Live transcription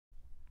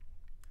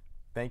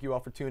Thank you all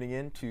for tuning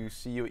in to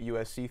See You at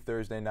USC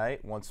Thursday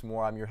night. Once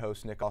more, I'm your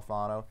host, Nick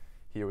Alfano,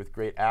 here with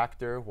great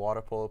actor,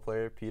 water polo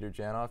player, Peter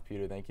Janov.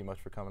 Peter, thank you much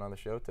for coming on the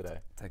show today.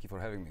 Thank you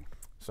for having me.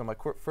 So my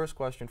first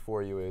question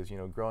for you is,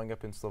 growing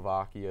up in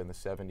Slovakia in the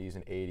 70s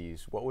and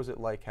 80s, what was it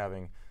like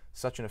having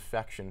such an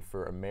affection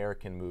for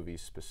American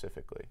movies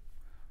specifically?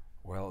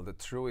 Well, the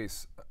truth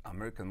is,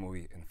 American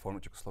movie in former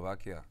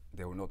Czechoslovakia,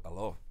 they were not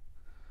allowed.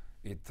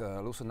 It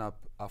loosened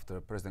up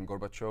after President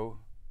Gorbachev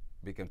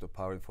became to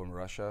power from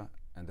Russia,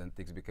 and then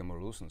things became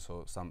more loosened.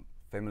 So some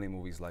family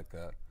movies like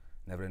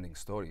Never-Ending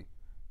Story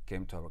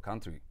came to our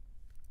country.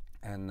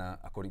 And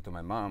according to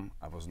my mom,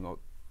 I was not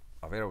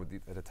aware of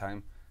it at the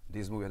time,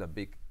 this movie had a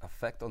big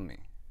effect on me.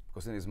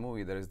 Because in this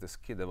movie, there is this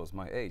kid that was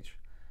my age.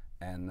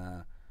 And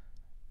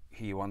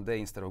he one day,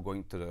 instead of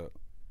going to the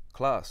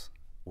class,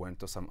 went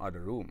to some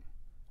other room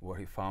where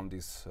he found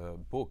this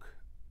book.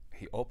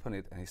 He opened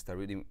it and he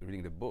started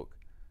reading the book.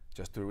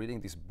 Just through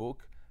reading this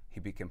book, he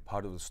became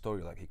part of the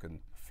story. Like he could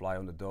fly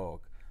on the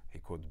dog, he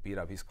could beat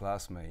up his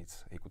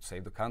classmates, he could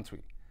save the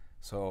country.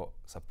 So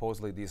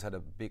supposedly this had a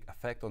big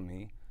effect on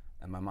me,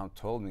 and my mom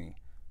told me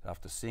that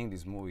after seeing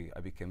this movie,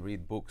 I became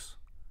read books,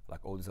 like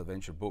all these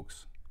adventure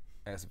books.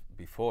 As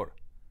before,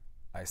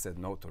 I said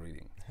no to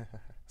reading.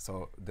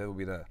 So that would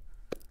be the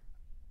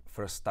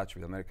first touch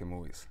with American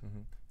movies.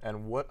 Mm-hmm.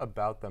 And what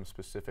about them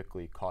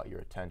specifically caught your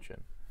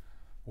attention?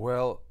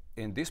 Well,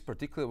 in this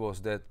particular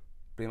was that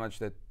pretty much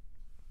that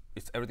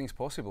everything's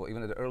possible,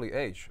 even at an early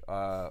age.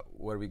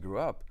 Where we grew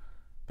up,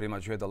 pretty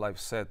much you had a life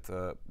set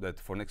that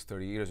for next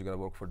 30 years you're gonna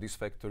work for this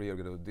factory, you're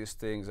gonna do these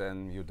things,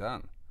 and you're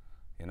done.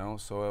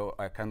 So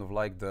I kind of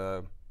like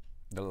the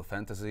little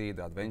fantasy,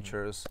 the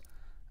adventures,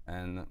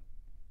 and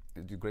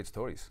the great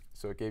stories.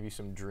 So it gave you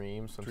some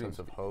dreams, some sense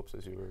of hopes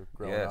as you were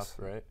growing up,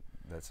 right?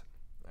 That's.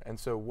 And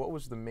so what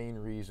was the main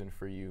reason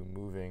for you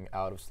moving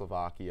out of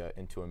Slovakia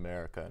into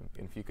America? And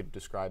if you could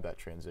describe that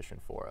transition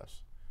for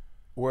us.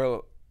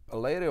 Well,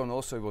 later on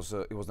also it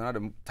was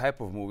another type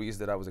of movies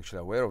that I was actually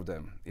aware of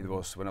them. It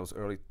was when I was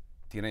early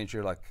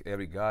teenager, like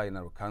every guy in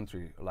our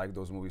country liked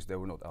those movies that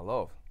were not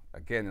allowed.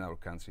 Again, in our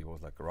country, it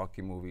was like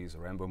Rocky movies,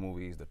 Rambo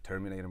movies, the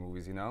Terminator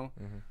movies,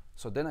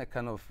 So then I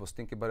kind of was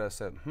thinking about it. I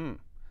said,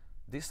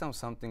 this sounds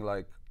something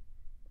like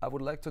I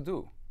would like to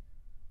do.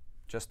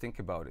 Just think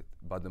about it.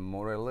 But the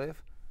more I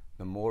live,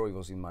 the more it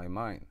was in my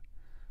mind.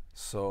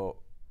 So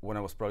when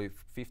I was probably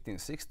 15,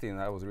 16,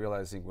 I was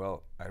realizing,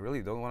 well, I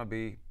really don't want to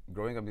be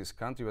growing up in this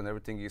country when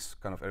everything is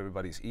kind of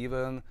everybody's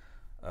even.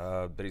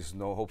 There is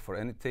no hope for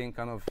anything,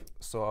 kind of.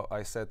 So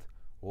I said,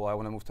 well, I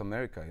want to move to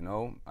America.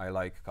 I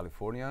like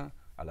California.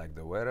 I like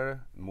the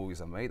weather.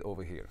 Movies are made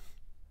over here.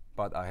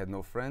 But I had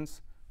no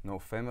friends, no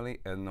family,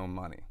 and no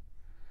money.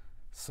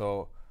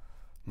 So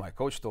my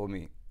coach told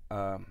me,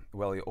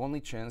 well, your only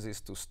chance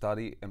is to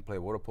study and play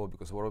water polo,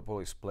 because water polo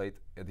is played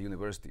at the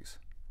universities.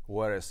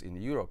 Whereas in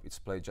Europe, it's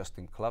played just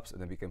in clubs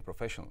and then became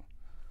professional.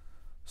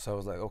 So I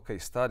was like, okay,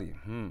 study.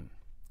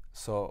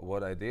 So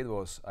what I did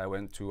was I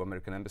went to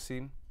American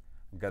Embassy,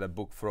 got a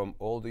book from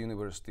all the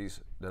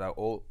universities that are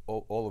all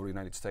over the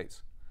United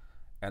States.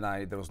 And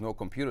there was no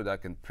computer that I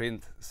can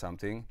print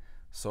something.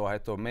 So I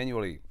had to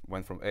manually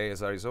went from A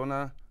as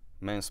Arizona,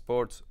 men's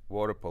sports,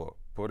 water polo,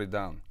 put it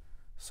down.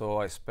 So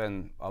I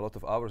spent a lot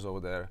of hours over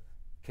there,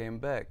 came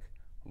back,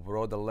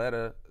 wrote a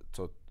letter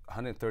to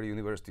 130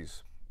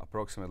 universities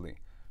approximately,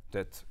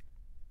 that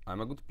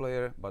I'm a good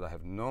player, but I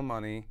have no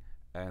money,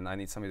 and I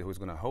need somebody who's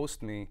going to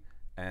host me,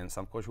 and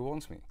some coach who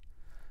wants me.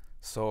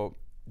 So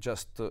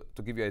just to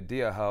give you an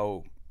idea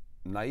how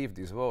naive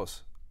this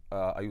was,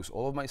 I used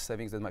all of my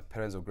savings that my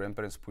parents or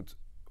grandparents put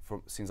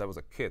since I was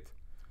a kid.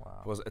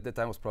 Wow. At the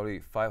time, it was probably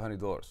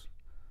 $500.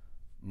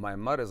 My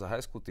mother, as a high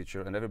school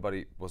teacher, and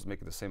everybody was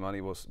making the same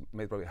money, was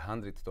made probably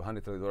 $100 to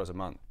 $130 a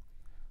month.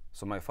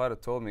 So my father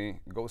told me,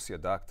 go see a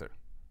doctor.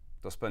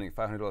 I was spending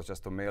 $500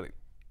 just to mail it,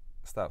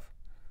 stuff.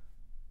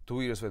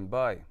 2 years went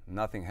by,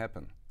 nothing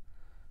happened.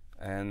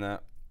 And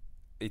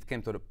it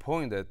came to the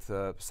point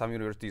that some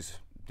universities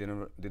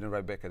didn't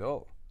write back at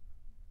all.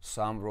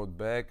 Some wrote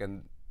back,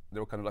 and they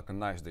were kind of like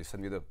nice. They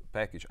sent me the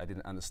package I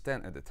didn't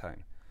understand at the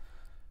time.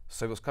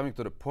 So it was coming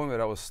to the point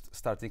where I was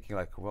start thinking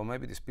like, well,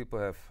 maybe these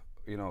people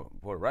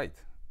were right.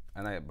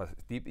 But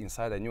deep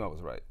inside I knew I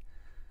was right.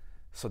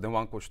 So then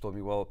one coach told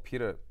me, well,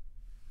 Peter,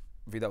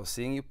 without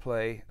seeing you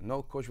play,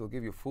 no coach will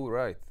give you full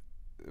right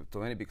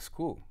to any big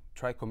school.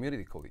 Try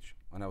community college.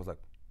 And I was like,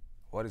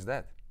 what is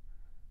that?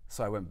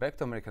 So I went back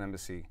to American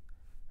Embassy,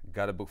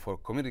 got a book for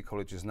community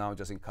colleges now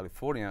just in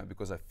California,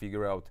 because I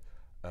figured out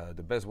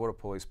the best water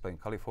polo is playing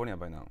California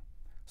by now.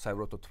 So I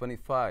wrote to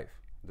 25,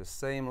 the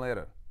same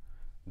letter.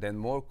 Then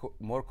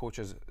more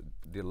coaches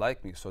did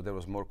like me, so there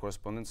was more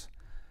correspondence.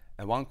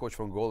 And one coach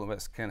from Golden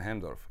West, Ken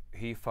Hamdorf,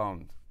 he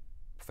found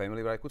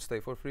family where I could stay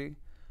for free.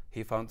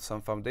 He found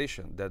some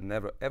foundation that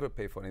never ever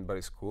paid for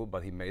anybody's school,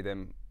 but he made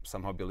them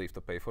somehow believe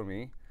to pay for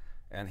me,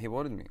 and he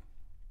wanted me.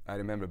 I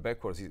remember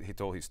backwards, he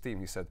told his team,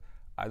 he said,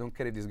 I don't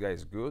care if this guy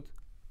is good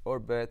or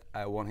bad,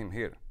 I want him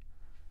here.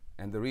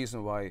 And the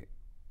reason why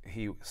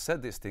he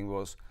said this thing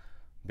was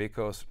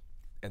because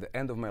at the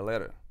end of my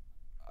letter,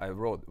 I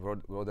wrote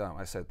down.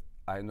 I said,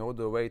 I know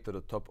the way to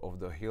the top of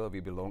the hill we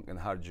belong and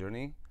hard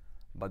journey,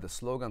 but the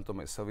slogan to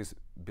myself is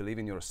believe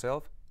in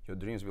yourself, your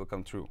dreams will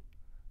come true.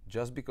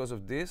 Just because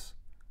of this,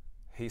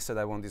 he said,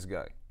 I want this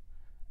guy.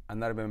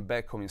 And I remember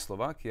back home in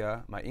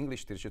Slovakia, my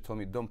English teacher told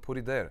me, don't put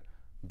it there,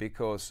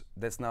 because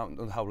that's not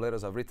how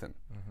letters are written.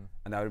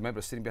 And I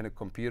remember sitting behind a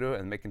computer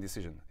and making a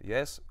decision,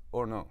 yes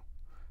or no.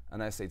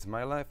 And I said, it's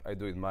my life, I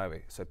do it my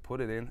way. So I put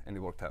it in, and it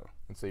worked out.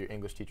 And so your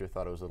English teacher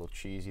thought it was a little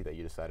cheesy that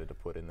you decided to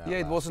put in that. Yeah,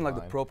 it wasn't like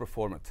line. the proper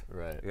format.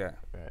 Right. Yeah.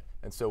 Right.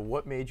 And so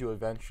what made you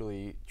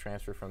eventually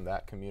transfer from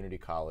that community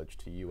college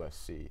to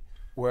USC?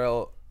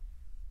 Well,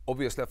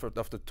 obviously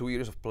after 2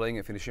 years of playing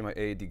and finishing my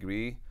AA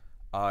degree,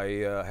 I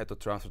had to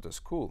transfer to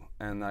school.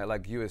 And I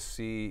like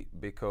USC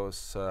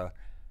because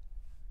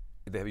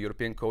they have a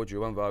European coach,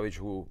 Janov,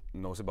 who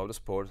knows about the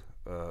sport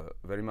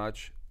very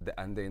much,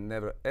 and they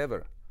never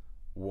ever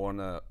won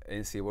an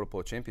NCAA World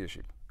Polo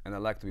Championship. And I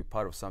like to be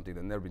part of something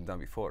that never been done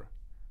before.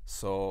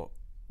 So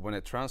when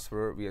I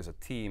transferred, we as a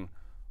team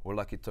were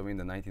lucky to win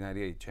the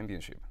 1998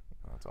 championship.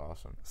 That's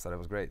awesome. So that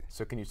was great.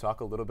 So can you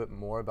talk a little bit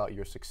more about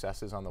your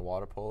successes on the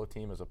water polo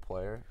team as a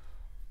player?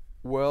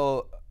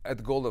 Well,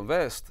 at Golden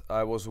West,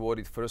 I was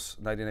awarded first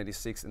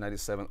 1996 and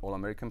 97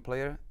 All-American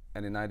player,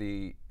 and in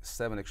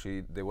 97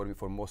 actually they awarded me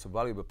for most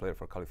valuable player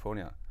for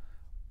California.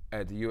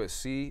 At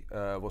USC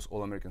was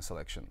All-American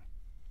selection.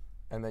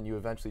 And then you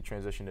eventually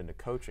transitioned into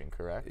coaching,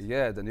 correct?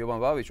 Yeah, then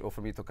Janov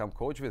offered me to come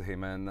coach with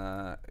him,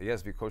 and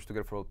yes, we coached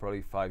together for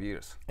probably 5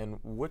 years. And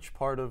which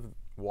part of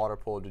water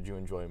polo did you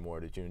enjoy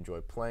more? Did you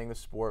enjoy playing the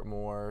sport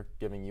more,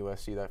 giving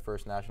USC that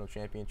first national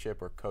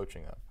championship, or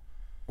coaching them?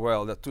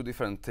 Well, they're two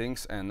different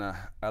things, and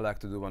I like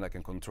to do one I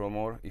can control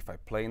more. If I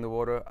play in the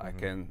water, I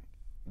can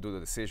do the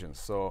decisions.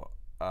 So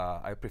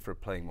I prefer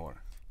playing more.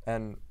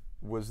 And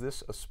was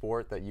this a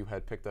sport that you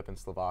had picked up in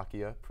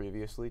Slovakia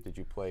previously? Did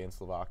you play in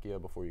Slovakia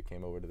before you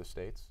came over to the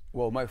States?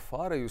 Well, my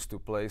father used to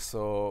play,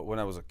 so when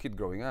I was a kid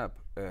growing up,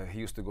 he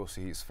used to go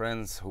see his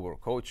friends who were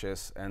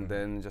coaches, and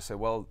then just say,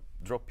 well,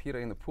 drop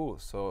Peter in the pool.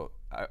 So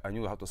I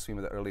knew how to swim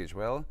at an early age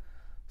well.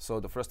 So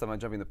the first time I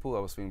jumped in the pool, I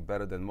was swimming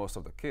better than most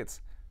of the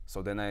kids.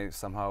 So then I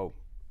somehow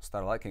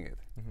started liking it.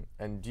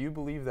 And do you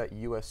believe that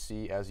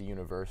USC as a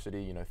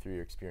university, you know, through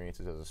your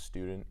experiences as a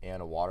student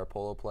and a water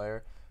polo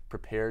player,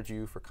 prepared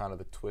you for kind of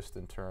the twists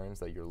and turns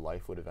that your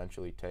life would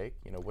eventually take?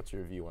 You know, what's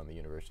your view on the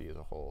university as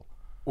a whole?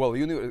 Well,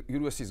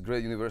 USC is a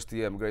great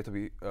university. I'm great to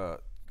be a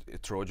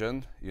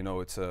Trojan. You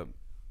know,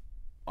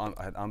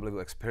 I had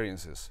unbelievable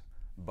experiences.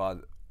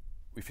 But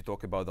if you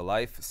talk about the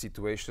life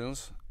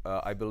situations,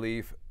 I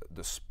believe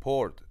the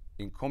sport,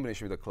 in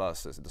combination with the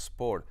classes, the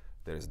sport,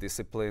 there is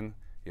discipline,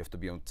 you have to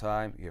be on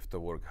time, you have to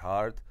work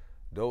hard.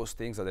 Those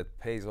things that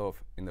pays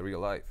off in the real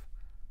life,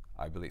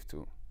 I believe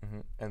too.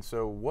 And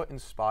so what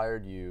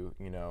inspired you,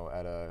 you know,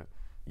 at a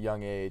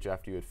young age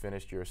after you had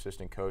finished your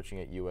assistant coaching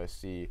at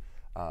USC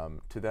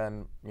to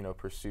then, you know,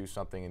 pursue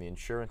something in the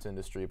insurance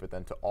industry, but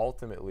then to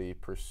ultimately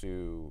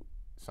pursue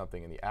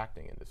something in the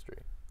acting industry?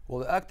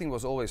 Well, the acting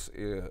was always,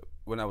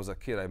 when I was a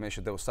kid, I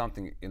mentioned there was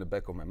something in the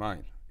back of my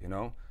mind, you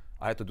know?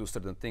 I had to do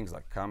certain things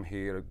like come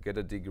here, get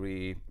a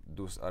degree,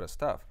 do other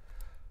stuff.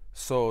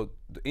 So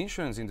the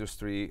insurance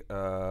industry,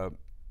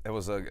 there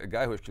was a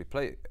guy who actually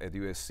played at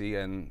USC,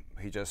 and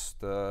he just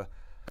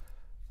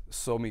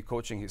saw me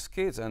coaching his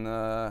kids, and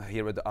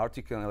he read the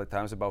article in LA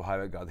Times about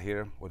how I got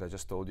here, what I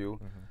just told you.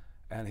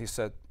 And he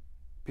said,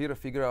 Peter,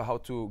 figure out how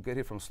to get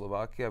here from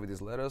Slovakia with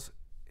his letters.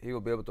 He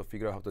will be able to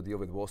figure out how to deal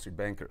with Wall Street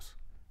bankers.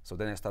 So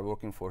then I started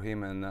working for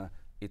him, and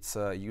it's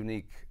a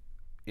unique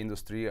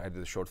industry. I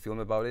did a short film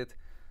about it,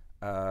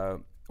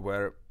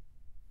 where,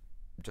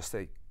 just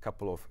a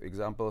couple of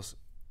examples,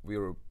 we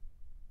were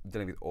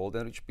dealing with old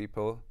and rich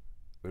people.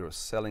 We were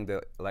selling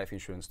the life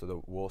insurance to the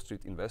Wall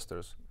Street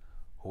investors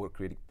who were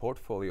creating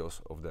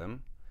portfolios of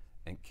them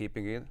and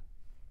keeping it,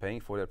 paying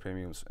for their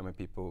premiums, and when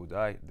people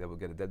die, they will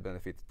get a death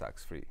benefit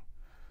tax-free.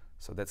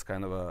 So that's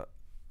kind of a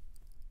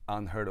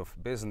unheard of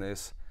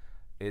business.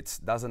 It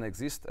doesn't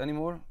exist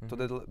anymore to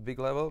that big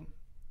level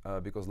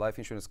because life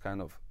insurance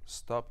kind of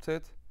stopped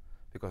it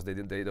because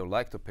they don't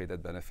like to pay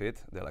that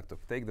benefit. They like to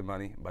take the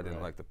money, but they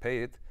don't like to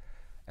pay it.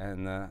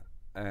 And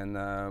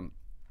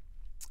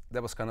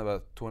that was kind of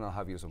a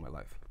 2.5 years of my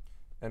life.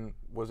 And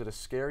was it a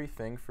scary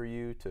thing for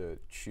you to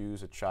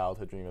choose a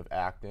childhood dream of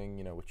acting,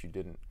 you know, which you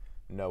didn't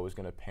know was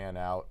going to pan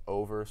out,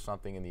 over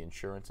something in the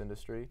insurance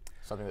industry,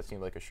 something that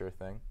seemed like a sure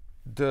thing?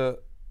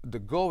 The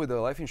goal with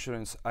the life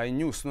insurance, I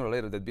knew sooner or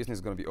later that business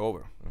is going to be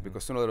over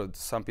because sooner or later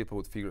some people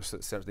would figure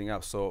something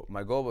out. So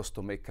my goal was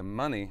to make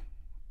money,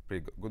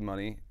 pretty good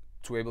money,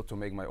 to be able to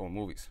make my own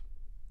movies,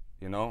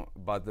 you know.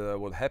 But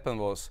what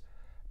happened was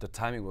the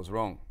timing was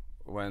wrong.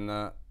 When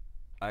I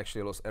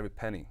actually lost every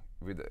penny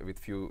with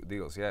few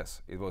deals.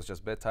 Yes, it was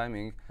just bad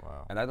timing.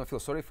 Wow. And I don't feel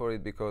sorry for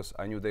it because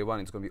I knew day one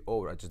it's going to be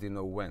over. I just didn't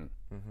know when.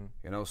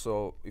 You know,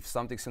 so if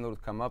something similar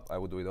would come up, I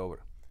would do it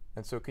over.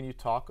 And so can you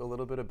talk a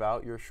little bit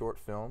about your short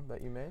film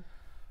that you made?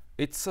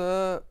 It's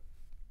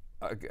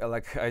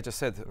like I just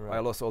said, I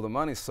lost all the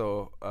money,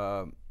 so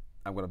I'm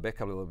going to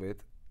back up a little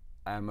bit.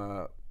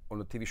 I'm on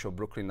the TV show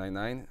Brooklyn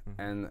Nine-Nine,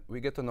 and we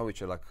get to know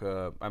each other.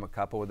 Like I'm a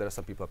cop over there,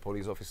 some people are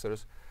police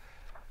officers,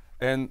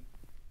 and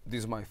this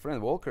is my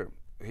friend Walker.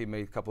 He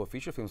made a couple of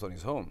feature films on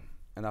his own,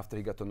 and after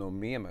he got to know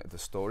me and the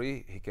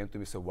story, he came to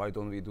me and said, "Why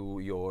don't we do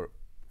your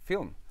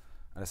film?"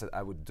 And I said,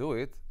 "I would do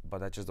it,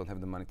 but I just don't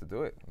have the money to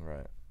do it."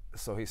 Right.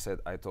 So he said,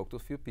 I talked to a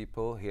few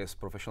people. He has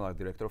professional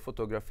director of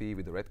photography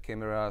with the red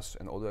cameras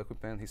and all the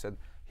equipment. He said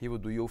he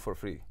would do you for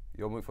free,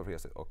 your movie for free. I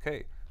said,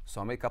 okay.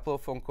 So I made a couple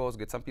of phone calls,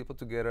 get some people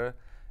together,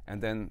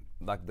 and then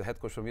like the head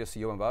coach from USC,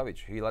 Jovan Babic,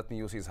 he let me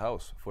use his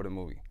house for the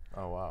movie.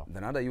 Oh, wow.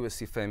 Another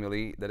USC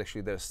family that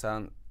actually their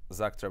son,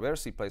 Zach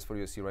Traversi, plays for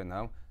USC right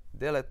now,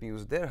 they let me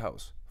use their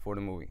house for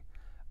the movie.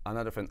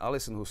 Another friend,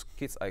 Allison, whose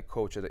kids I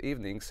coach at the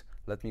evenings,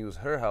 let me use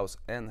her house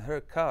and her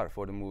car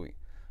for the movie.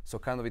 So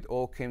kind of it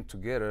all came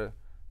together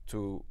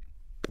to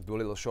do a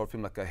little short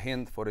film, like a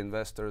hint for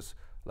investors,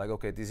 like,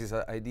 okay, this is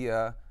an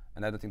idea,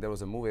 and I don't think there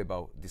was a movie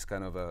about this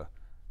kind of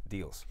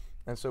deals.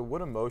 And so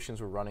what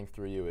emotions were running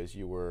through you as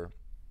you were,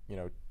 you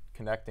know,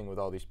 connecting with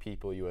all these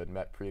people you had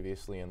met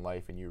previously in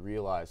life, and you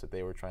realized that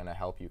they were trying to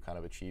help you kind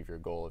of achieve your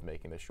goal of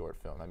making this short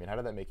film? I mean, how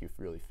did that make you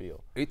really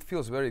feel? It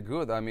feels very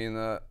good. I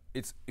mean,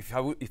 it's if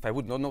I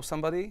would not know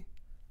somebody,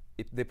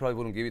 they probably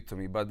wouldn't give it to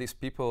me. But these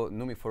people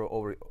knew me for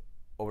over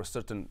a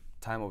certain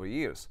time, over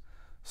years.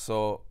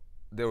 So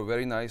they were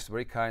very nice,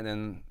 very kind,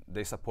 and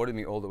they supported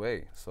me all the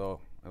way. So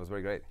it was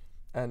very great.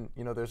 And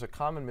you know, there's a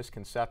common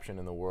misconception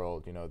in the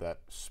world, you know, that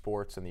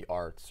sports and the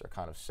arts are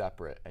kind of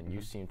separate, and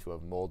you seem to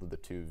have molded the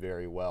two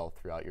very well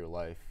throughout your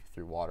life,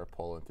 through water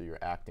polo and through your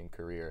acting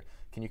career.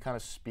 Can you kind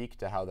of speak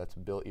to how that's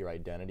built your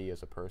identity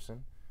as a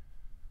person?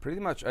 Pretty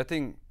much. I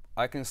think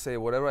I can say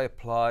whatever I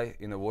apply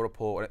in a water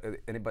polo, or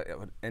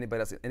anybody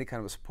that's in any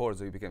kind of sports,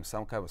 that you become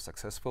some kind of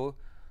successful,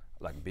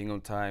 like being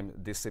on time,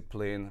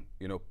 discipline,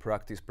 you know,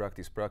 practice.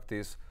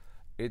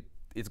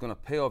 It's gonna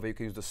pay off. You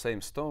can use the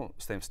same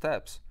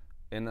steps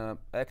in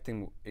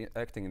acting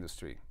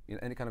industry, in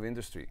any kind of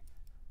industry.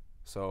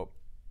 So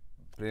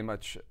pretty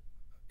much,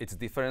 it's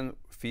different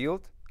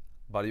field,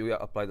 but you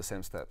apply the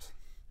same steps.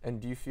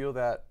 And do you feel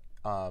that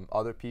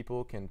other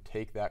people can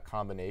take that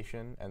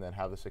combination and then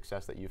have the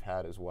success that you've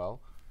had as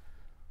well?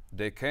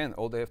 They can.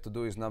 All they have to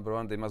do is, number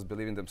one, they must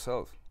believe in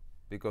themselves.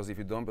 Because if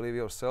you don't believe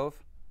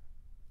yourself,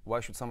 why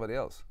should somebody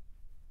else?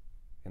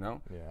 You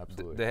know? Yeah,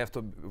 absolutely. They have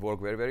to work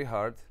very, very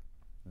hard.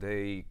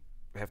 They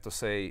have to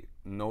say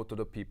no to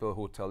the people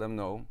who tell them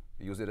no,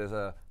 use it as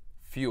a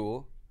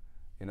fuel,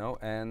 you know,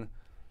 and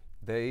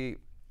they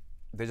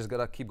just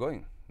gotta keep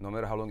going, no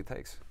matter how long it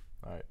takes.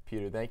 All right,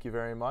 Peter, thank you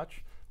very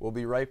much. We'll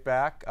be right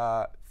back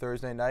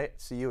Thursday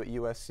night. See you at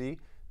USC.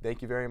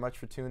 Thank you very much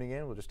for tuning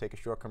in. We'll just take a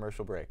short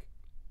commercial break.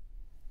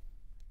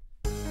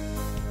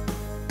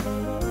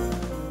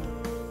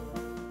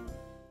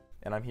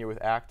 And I'm here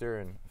with actor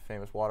and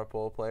famous water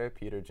polo player,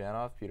 Peter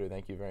Janov. Peter,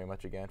 thank you very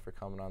much again for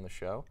coming on the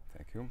show.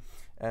 Thank you.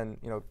 And,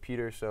 you know,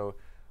 Peter, so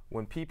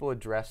when people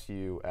address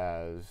you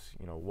as,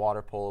 you know,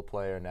 water polo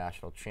player,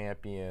 national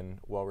champion,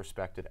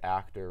 well-respected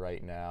actor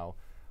right now,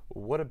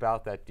 what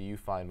about that do you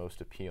find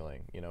most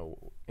appealing? You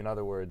know, in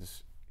other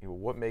words, you know,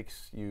 what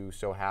makes you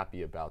so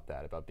happy about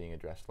that, about being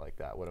addressed like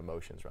that? What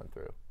emotions run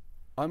through?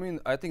 I mean,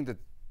 I think that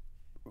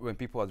when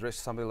people address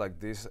something like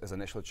this as a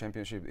national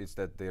championship, it's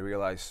that they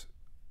realize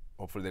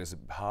hopefully there's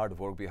hard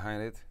work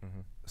behind it.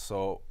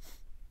 So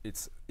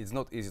it's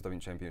not easy to win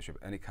championship,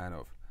 any kind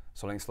of.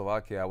 So like in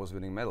Slovakia, I was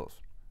winning medals.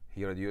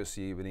 Here at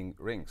USC, winning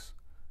rings.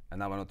 And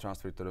now I'm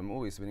transferred to the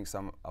movies, winning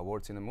some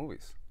awards in the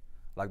movies.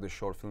 Like the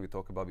short film we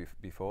talked about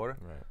before.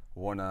 Right.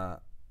 Won a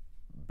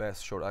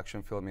best short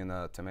action film in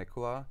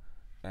Temecula.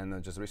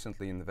 And just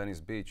recently in Venice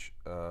Beach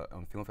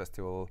on film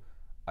festival,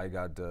 I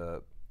got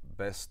the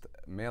best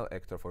male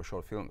actor for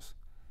short films.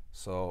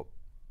 So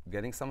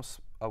getting some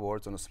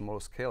awards on a small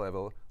scale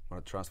level,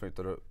 want to transfer it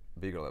to the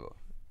bigger level.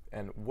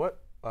 And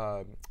what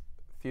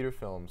theater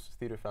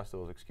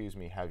festivals, excuse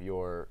me, have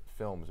your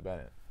films been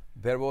in?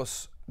 There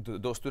was,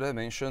 those two that I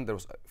mentioned, there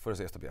was, first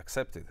they have to be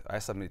accepted. I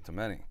submitted to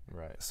many.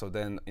 Right. So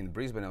then in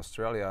Brisbane,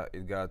 Australia,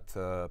 it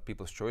got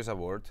People's Choice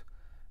Award.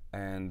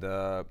 And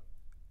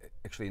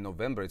actually in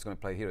November, it's going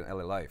to play here in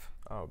LA Live.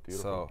 Oh,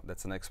 beautiful. So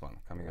that's the next one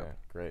coming up.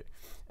 Great.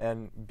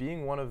 And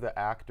being one of the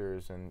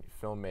actors and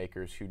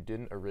filmmakers who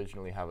didn't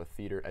originally have a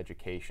theater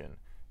education,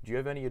 do you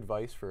have any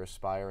advice for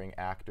aspiring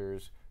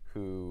actors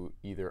who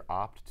either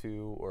opt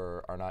to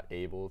or are not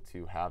able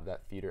to have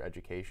that theater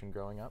education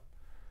growing up?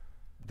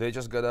 They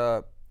just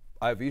gotta,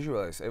 I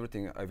visualize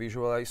everything. I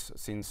visualize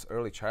since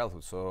early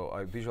childhood. So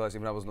I visualize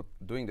even when I was not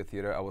doing the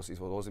theater, it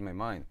was in my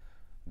mind.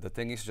 The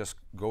thing is just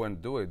go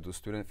and do it. Do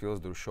student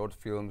films, do short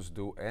films,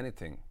 do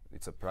anything.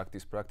 It's a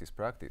practice.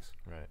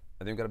 Right.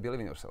 And then you gotta believe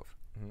in yourself.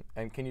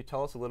 And can you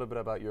tell us a little bit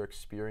about your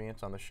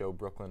experience on the show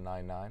Brooklyn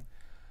Nine-Nine?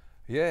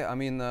 Yeah, I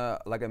mean,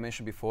 like I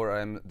mentioned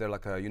before, they're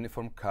like a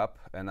uniform cop,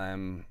 and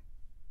I'm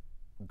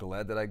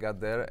glad that I got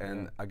there.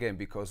 And again,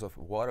 because of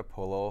water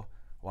polo,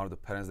 one of the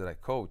parents that I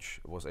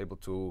coach was able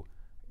to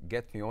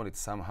get me on it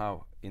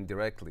somehow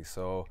indirectly.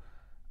 So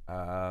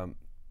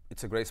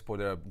it's a great sport.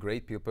 There are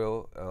great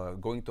people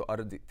going to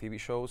other TV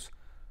shows.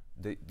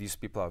 These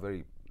people are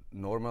very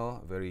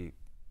normal, very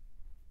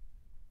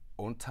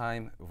on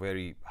time,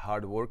 very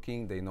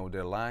hardworking. They know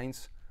their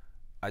lines.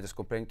 I just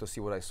comparing to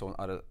see what I saw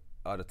on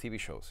other TV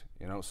shows,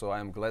 you know. So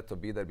I'm glad to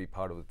be there, be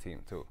part of the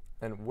team too.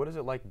 And what is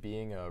it like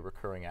being a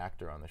recurring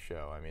actor on the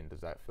show? I mean,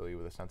 does that fill you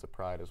with a sense of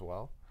pride as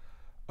well?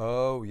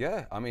 Oh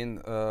yeah, I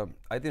mean,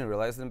 I didn't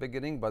realize in the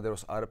beginning, but there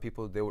was other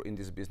people, they were in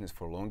this business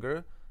for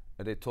longer,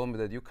 and they told me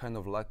that you're kind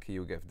of lucky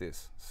you get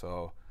this.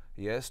 So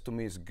yes, to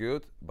me it's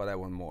good, but I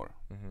want more.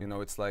 You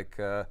know, it's like,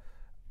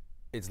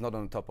 it's not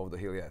on top of the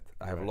hill yet.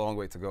 I have a long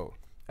way to go.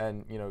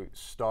 And you know,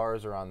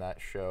 stars are on that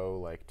show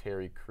like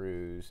Terry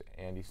Crews,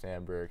 Andy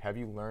Samberg. Have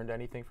you learned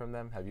anything from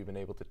them? Have you been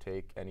able to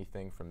take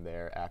anything from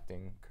their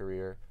acting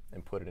career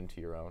and put it into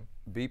your own?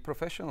 Be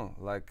professional,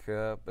 like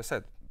I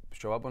said,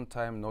 show up on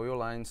time, know your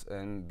lines,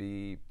 and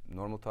be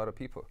normal to other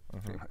people,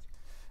 pretty much.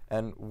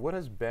 And what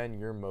has been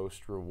your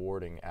most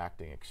rewarding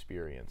acting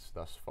experience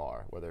thus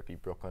far, whether it be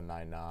Brooklyn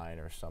Nine-Nine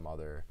or some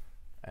other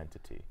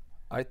entity?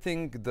 I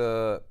think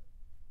that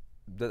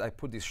I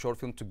put this short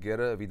film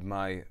together with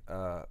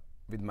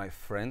my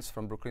friends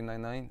from Brooklyn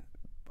Nine-Nine.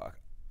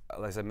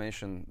 As I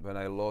mentioned, when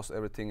I lost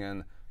everything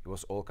and it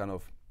was all kind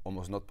of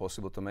almost not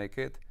possible to make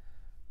it.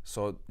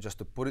 So just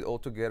to put it all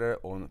together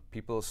on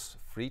people's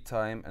free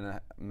time and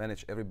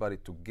manage everybody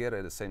together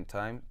at the same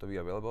time to be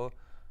available,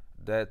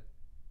 that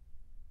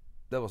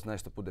was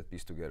nice to put that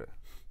piece together.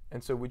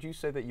 And so would you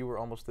say that you were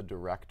almost the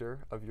director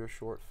of your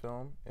short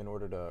film in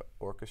order to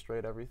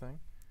orchestrate everything?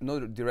 No,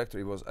 the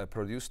director, I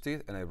produced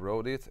it and I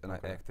wrote it and I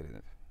acted in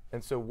it.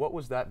 And so what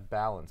was that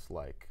balance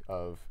like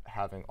of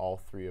having all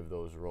three of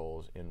those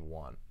roles in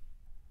one?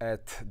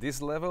 At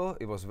this level,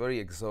 it was very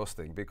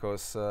exhausting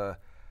because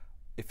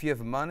if you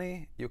have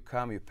money, you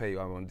come, you pay,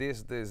 I want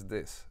this, this,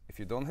 this. If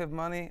you don't have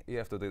money, you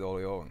have to do it all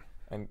your own.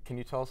 And can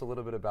you tell us a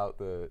little bit about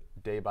the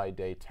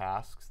day-by-day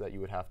tasks that you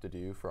would have to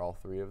do for all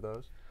three of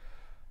those?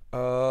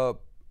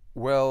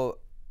 Well,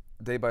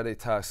 day-by-day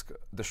task.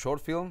 The short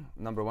film,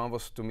 number one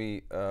was to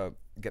me,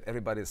 get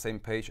everybody the same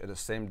page at the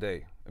same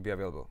day and be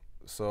available.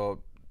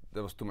 So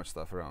there was too much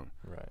stuff around.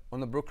 Right. On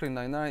the Brooklyn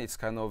Nine-Nine, it's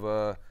kind of,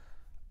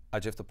 I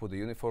just have to put the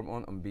uniform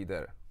on and be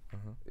there,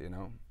 you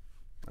know?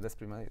 And that's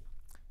pretty much it.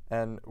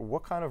 And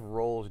what kind of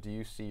roles do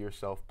you see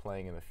yourself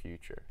playing in the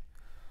future?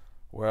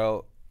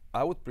 Well,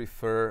 I would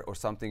prefer, or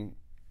something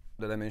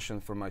that I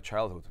mentioned from my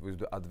childhood, with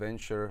the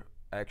adventure,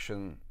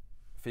 action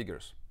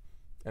figures.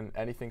 And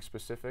anything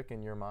specific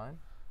in your mind?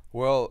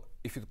 Well,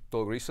 if you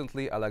talk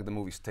recently, I like the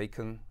movies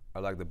Taken, I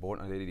like the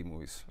Bourne Identity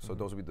movies. So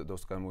those would be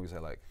those kind of movies I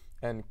like.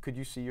 And could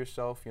you see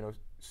yourself, you know,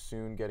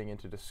 soon getting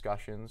into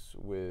discussions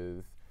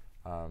with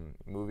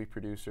movie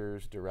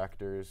producers,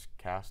 directors,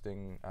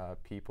 casting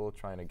people,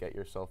 trying to get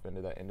yourself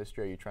into that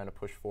industry? Are you trying to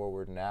push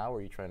forward now, or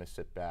are you trying to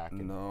sit back?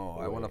 And no,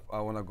 I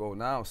wanna go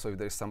now. So if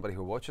there's somebody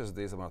who watches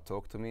this and wanna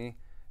talk to me,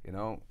 you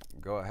know,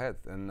 go ahead,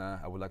 and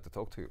I would like to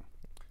talk to you.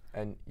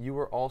 And you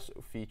were also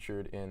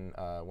featured in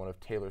one of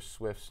Taylor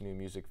Swift's new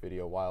music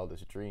video,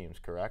 Wildest Dreams,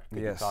 correct?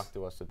 Could you talk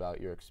to us about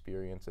your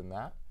experience in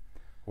that?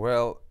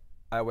 Well,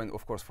 I went,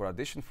 of course, for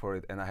audition for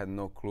it, and I had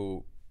no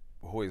clue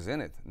who is in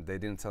it. They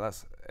didn't tell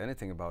us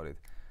anything about it.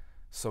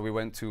 So we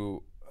went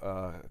to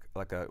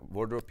like a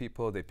wardrobe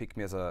people. They picked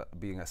me as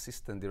being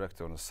assistant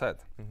director on the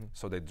set.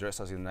 So they dress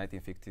us in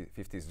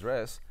 1950s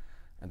dress,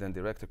 and then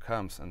director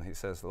comes and he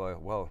says,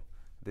 well,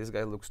 this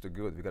guy looks too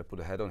good. We got to put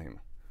a head on him.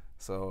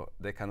 So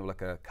they kind of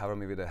like cover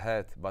me with a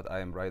hat, but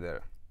I am right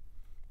there.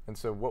 And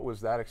so what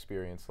was that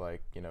experience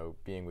like, you know,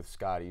 being with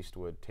Scott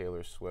Eastwood,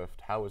 Taylor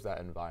Swift? How was that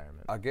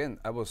environment? Again,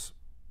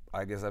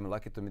 I guess I'm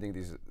lucky to meeting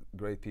these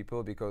great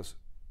people because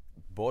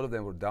both of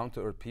them were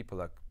down-to-earth people.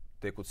 Like,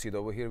 they could sit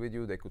over here with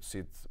you, they could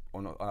sit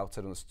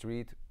outside on the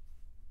street.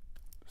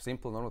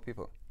 Simple, normal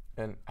people.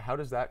 And how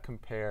does that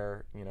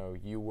compare, you know,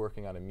 you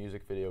working on a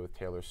music video with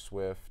Taylor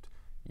Swift,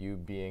 you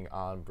being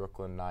on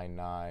Brooklyn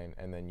Nine-Nine,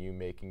 and then you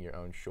making your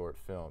own short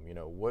film? You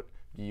know, what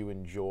do you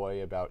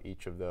enjoy about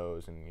each of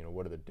those, and you know,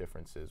 what are the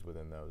differences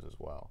within those as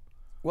well?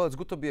 Well, it's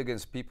good to be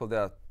against people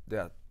that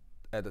are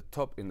at the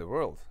top in the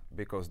world,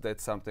 because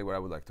that's something where I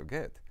would like to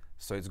get.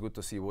 So it's good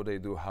to see what they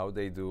do, how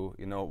they do,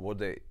 you know,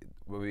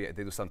 maybe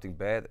they do something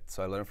bad,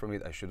 so I learn from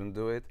it, I shouldn't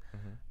do it.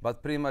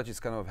 But pretty much it's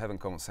kind of having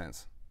common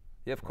sense.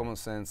 You have common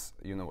sense,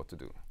 you know what to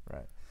do.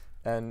 Right.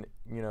 And,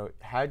 you know,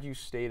 had you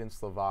stayed in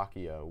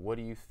Slovakia, what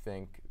do you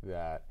think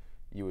that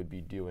you would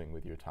be doing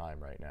with your time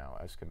right now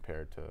as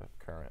compared to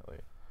currently?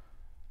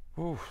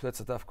 Ooh, that's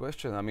a tough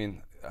question. I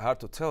mean, hard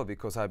to tell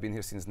because I've been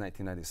here since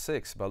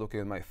 1996, but looking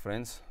at my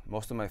friends,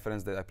 most of my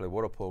friends that I play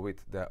water polo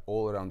with, they're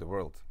all around the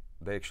world.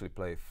 They actually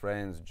play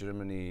France,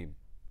 Germany,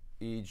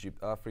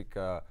 Egypt,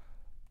 Africa,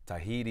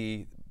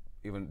 Tahiti,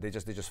 even they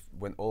just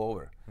went all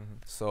over.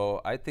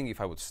 So I think if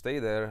I would stay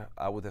there,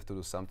 I would have to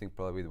do something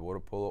probably with water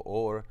polo,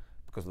 or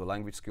because of the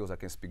language skills, I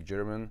can speak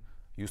German,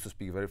 used to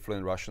speak very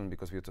fluent Russian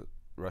because we have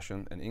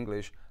Russian and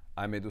English.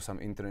 I may do some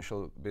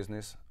international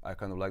business. I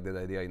kind of like that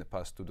idea in the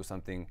past to do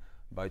something,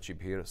 buy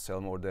cheap here, sell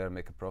more there,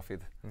 make a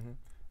profit.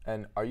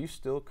 And are you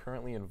still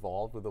currently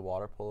involved with the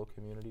water polo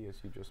community,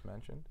 as you just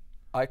mentioned?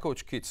 I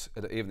coach kids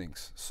at the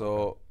evenings.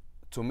 So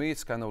to me,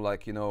 it's kind of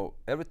like, you know,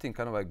 everything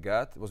kind of I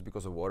got was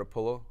because of water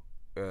polo.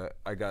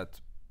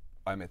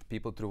 I met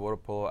people through water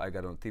polo. I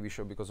got on a TV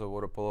show because of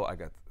water polo. I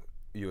got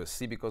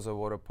USC because of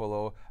water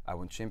polo. I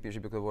won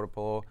championship because of water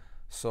polo.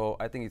 So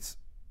I think it's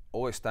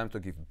always time to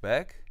give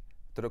back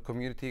to the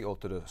community or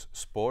to the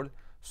sport.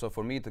 So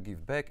for me to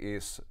give back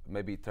is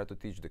maybe try to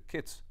teach the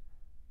kids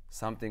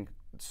something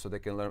so they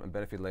can learn and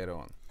benefit later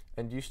on.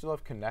 And do you still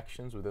have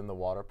connections within the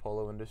water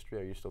polo industry?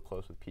 Are you still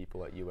close with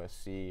people at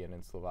USC and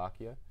in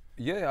Slovakia?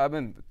 Yeah, I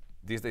mean,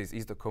 these days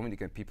is to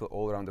communicate people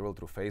all around the world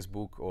through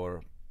Facebook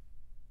or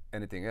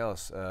anything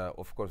else.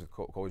 Of course, with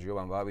Coach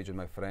Jovan Vavic and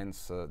my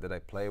friends that I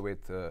play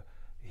with,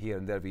 here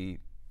and there we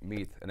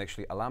meet. And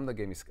actually, alumni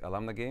game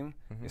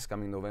is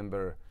coming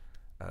November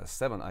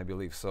 7, I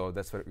believe. So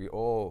that's where we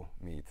all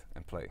meet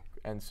and play.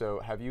 And so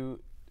have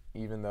you,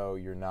 even though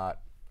you're not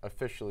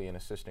officially an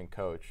assistant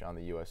coach on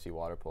the USC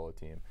water polo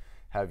team,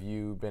 have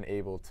you been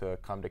able to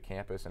come to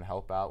campus and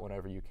help out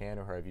whenever you can,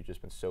 or have you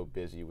just been so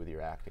busy with your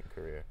acting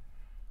career?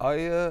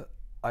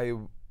 I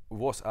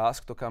was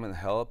asked to come and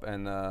help,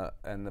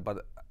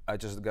 but I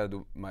just gotta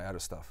do my other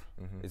stuff.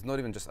 It's not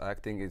even just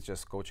acting; it's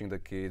just coaching the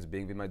kids,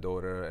 being with my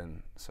daughter,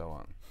 and so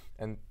on.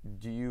 And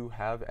do you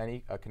have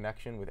a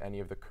connection with any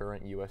of the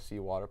current USC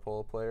water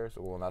polo players,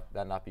 or will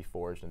that not be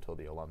forged until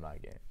the alumni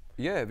game?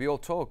 Yeah, we all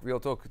talk.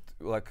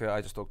 Like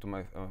I just talked to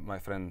my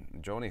friend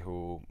Johnny,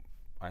 who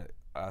I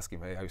asked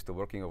him, "Hey, are you still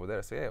working over there?"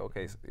 I say, "Yeah,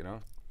 okay," you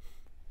know.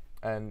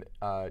 And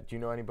do you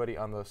know anybody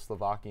on the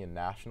Slovakian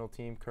national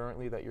team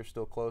currently that you're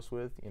still close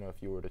with? You know,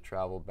 if you were to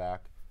travel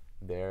back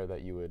there,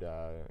 that you would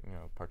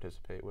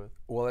participate with?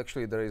 Well,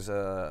 actually, there is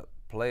a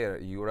player,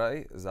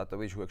 Juraj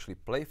Zatovic, who actually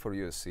played for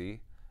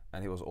USC,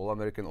 and he was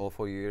All-American all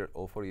 4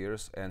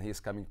 years, and he's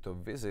coming to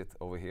visit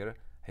over here.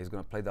 He's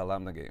going to play the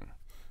alumni game.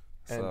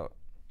 And so,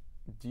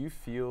 do you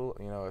feel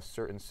a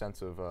certain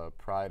sense of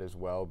pride as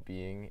well,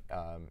 being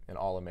an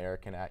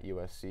All-American at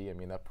USC? I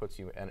mean, that puts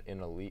you in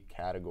an elite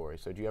category.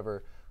 So do you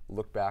ever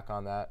look back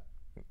on that,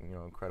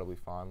 incredibly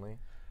fondly?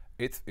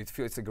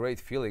 It's a great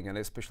feeling, and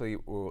especially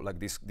like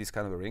these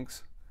kind of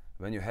rings,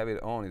 when you have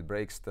it on, it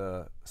breaks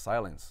the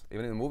silence.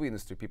 Even in the movie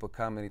industry, people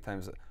come many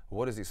times.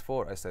 What is this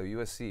for? I say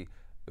USC,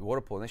 the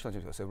water polo national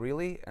championship. I say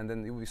really, and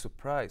then you will be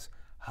surprised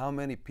how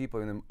many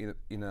people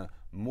in a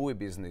movie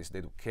business,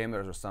 they do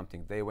cameras or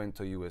something. They went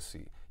to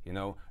USC. You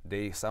know,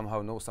 they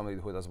somehow know somebody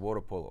who does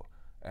water polo,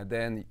 and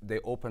then they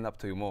open up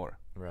to you more.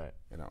 Right.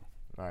 You know.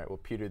 All right. Well,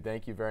 Peter,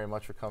 thank you very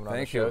much for coming on the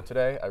Thank show you.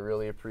 today. I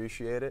really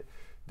appreciate it.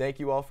 Thank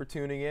you all for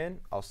tuning in.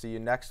 I'll see you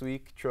next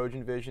week.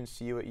 Trojan Vision,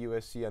 see you at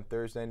USC on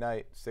Thursday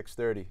night,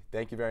 6:30.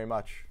 Thank you very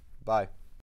much. Bye.